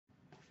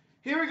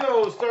Here we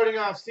go, starting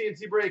off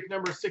CNC break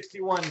number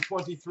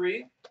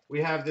 6123.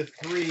 We have the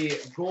 3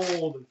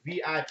 gold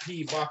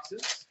VIP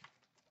boxes.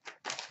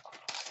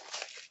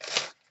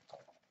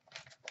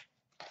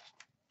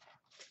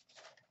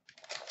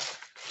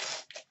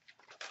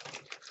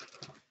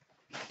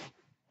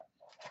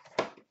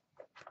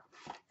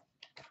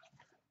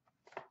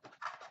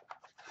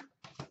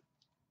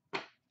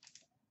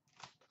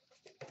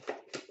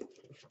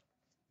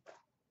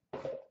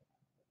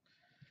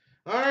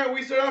 All right,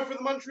 we start off for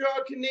the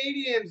Montreal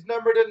Canadiens,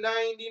 number to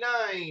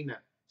 99.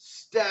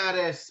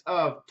 Status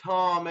of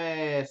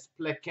Thomas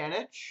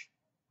Plekanec.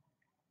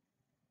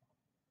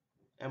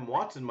 M.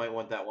 Watson might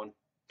want that one.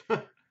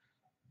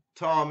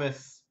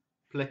 Thomas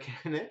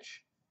Plekanec.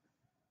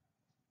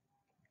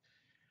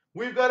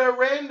 We've got a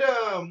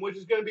random, which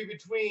is going to be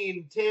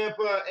between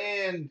Tampa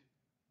and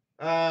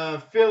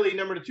Philly,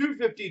 number to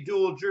 250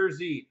 dual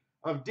jersey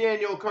of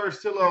Daniel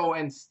Carcillo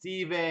and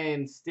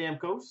Steven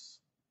Stamkos.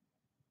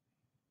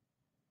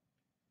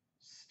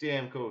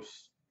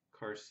 Stamkos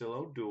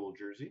Carcillo dual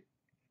jersey.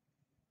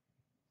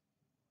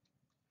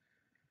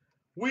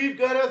 We've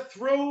got a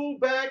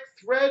throwback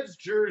threads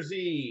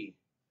jersey,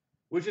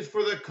 which is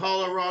for the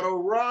Colorado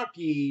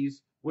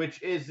Rockies,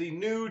 which is the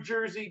New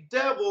Jersey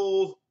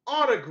Devils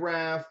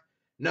autograph,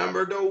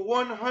 number to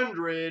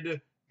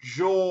 100,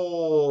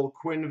 Joel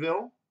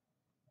Quenneville.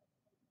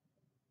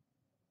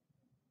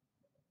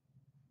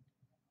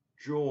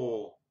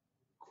 Joel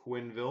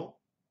Quenneville.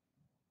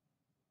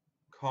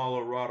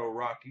 Colorado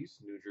Rockies,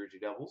 New Jersey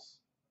Devils.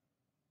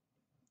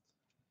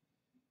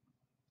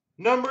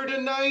 Number to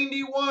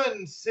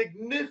 91,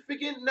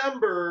 significant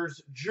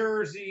numbers,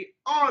 jersey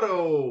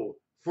auto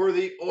for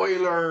the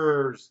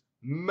Oilers,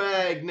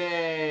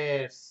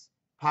 Magnus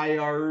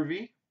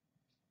Paajarvi.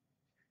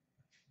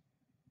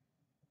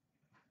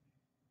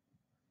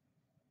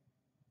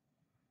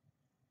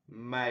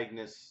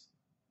 Magnus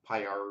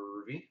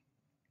Paajarvi.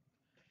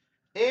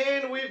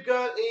 And we've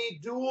got a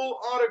dual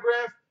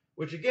autograph,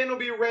 which again will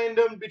be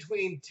random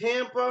between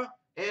Tampa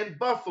and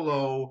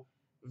Buffalo,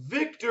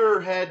 Victor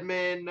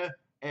Hedman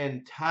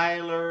and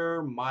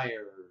Tyler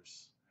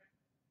Myers.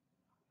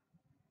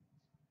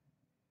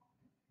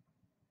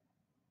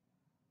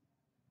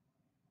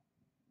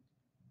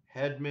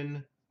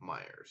 Hedman,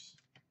 Myers.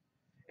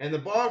 And the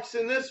box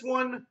in this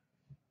one,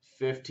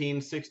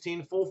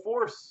 15-16 full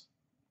force.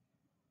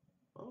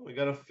 Oh, we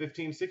got a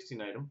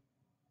 15-16 item.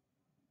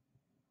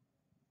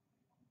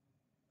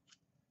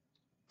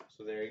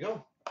 So there you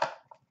go.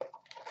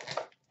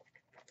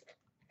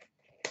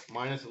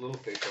 Minus a little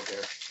facial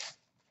hair.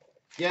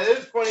 Yeah,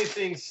 there's funny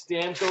things,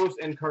 Stamkos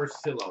and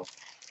Carcillo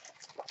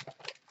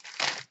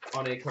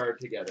on a card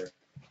together.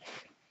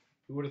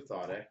 Who would have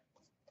thought, eh?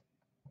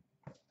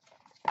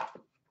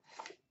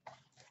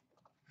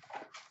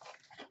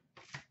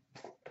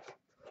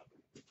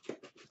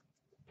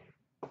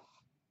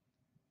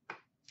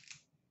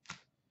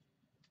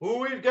 Who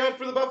we've got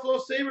for the Buffalo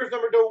Sabres,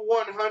 number to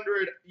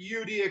 100,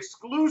 UD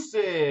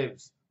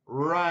exclusives,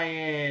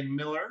 Ryan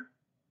Miller.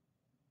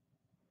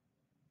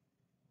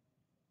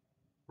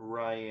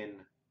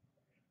 Ryan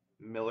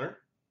Miller.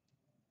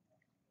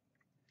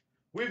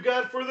 We've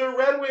got for the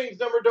Red Wings,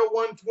 number to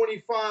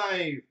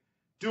 125,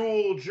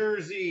 dual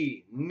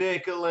jersey,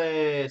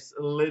 Nicholas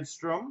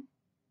Lidstrom.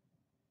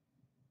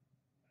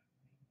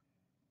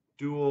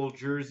 Dual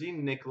jersey,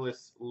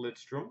 Nicholas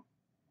Lidstrom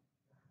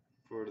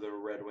for the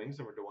Red Wings,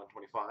 number to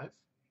 125.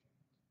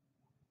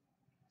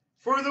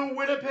 For the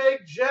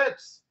Winnipeg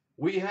Jets,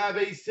 we have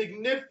a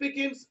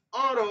significance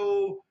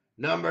auto,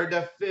 number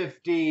to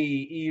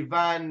 50,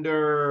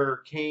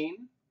 Evander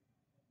Kane.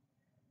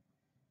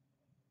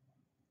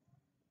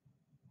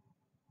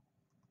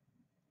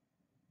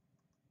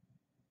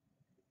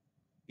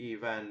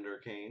 Evander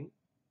Kane.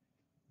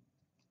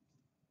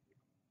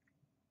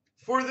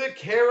 For the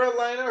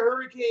Carolina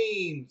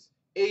Hurricanes,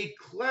 a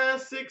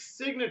classic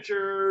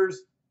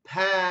signatures,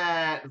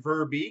 Pat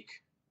Verbeek.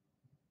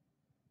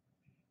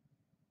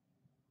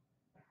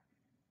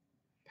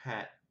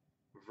 Pat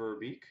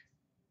Verbeek.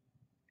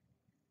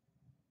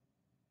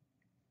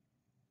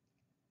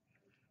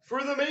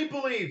 For the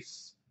Maple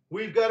Leafs,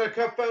 we've got a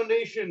Cup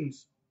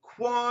Foundations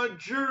quad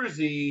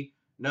jersey,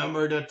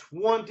 number to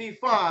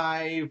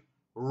 25,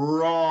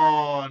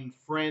 Ron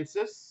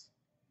Francis.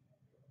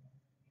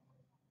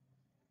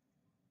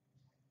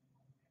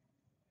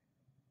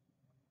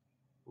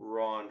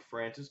 Ron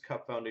Francis,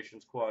 Cup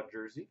Foundations quad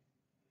jersey.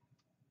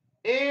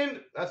 And,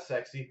 that's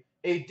sexy,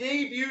 a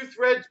debut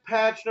threads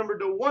patch number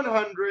to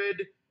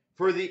 100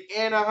 for the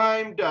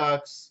Anaheim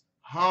Ducks,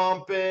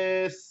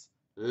 Hampus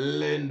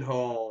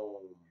Lindholm.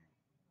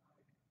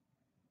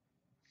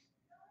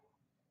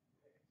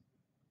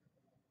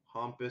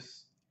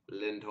 Hampus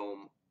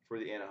Lindholm for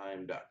the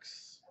Anaheim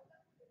Ducks.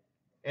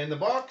 And the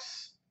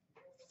box,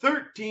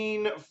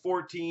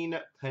 13-14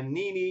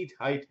 Panini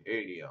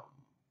Titanium.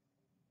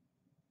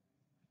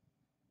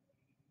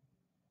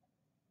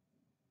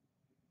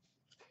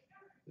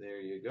 There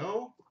you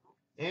go.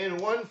 And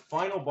one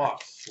final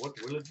box. What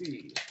will it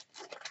be?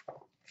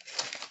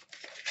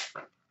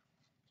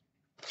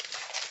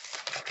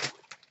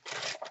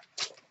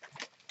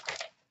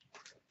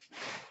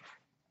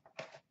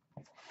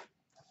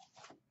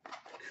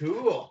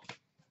 Cool.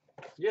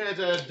 Yeah,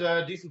 it's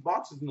had decent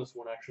boxes in this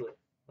one, actually.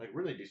 Like,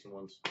 really decent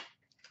ones.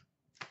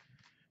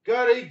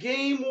 Got a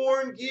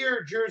game-worn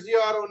gear jersey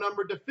auto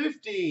numbered to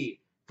 50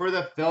 for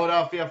the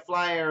Philadelphia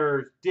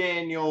Flyers,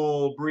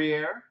 Daniel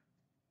Briere.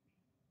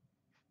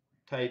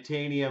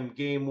 Titanium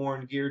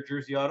game-worn gear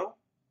jersey auto,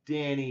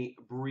 Danny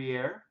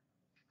Briere.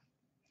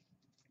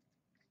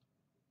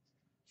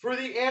 For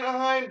the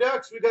Anaheim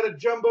Ducks, we got a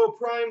jumbo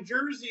prime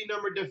jersey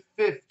numbered to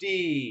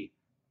 50,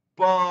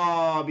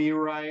 Bobby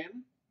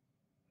Ryan.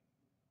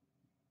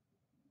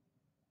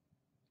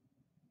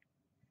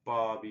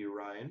 Bobby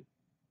Ryan.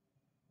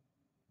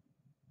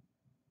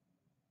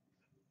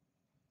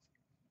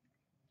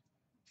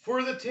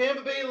 For the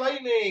Tampa Bay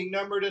Lightning,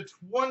 numbered to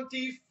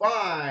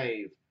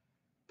 25,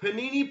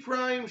 Panini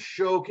Prime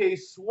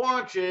Showcase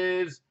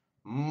Swatches,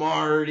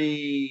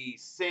 Marty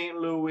St.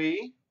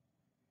 Louis.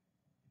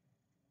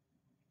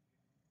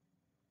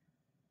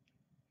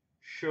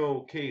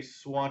 Showcase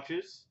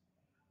Swatches,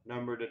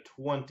 number to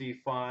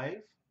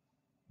 25,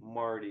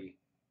 Marty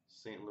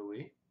St.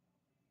 Louis.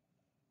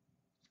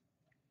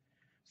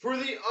 For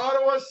the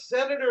Ottawa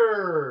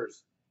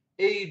Senators,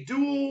 a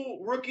dual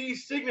rookie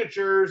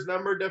signatures,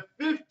 number to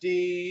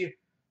 50,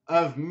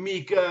 of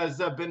Mika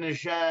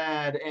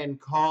Zibanejad and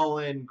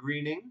Colin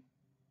Greening.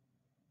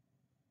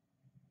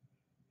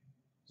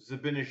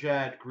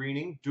 Zibanejad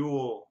Greening,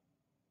 dual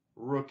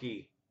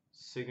rookie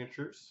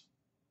signatures.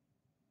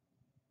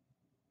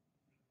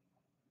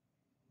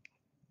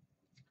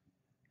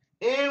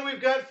 And we've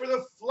got for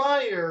the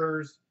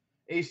Flyers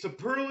a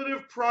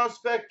superlative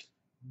prospect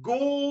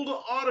gold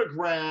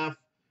autograph,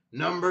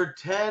 number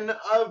 10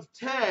 of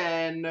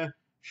 10,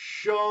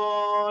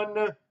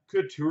 Sean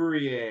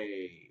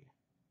Couturier.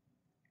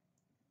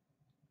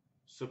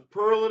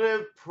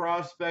 Superlative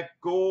prospect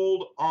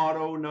gold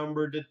auto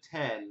number to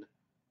 10,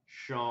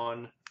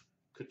 Sean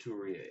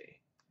Couturier.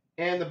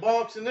 And the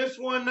box in this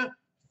one,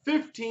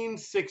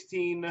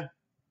 15-16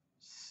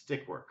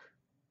 stickwork.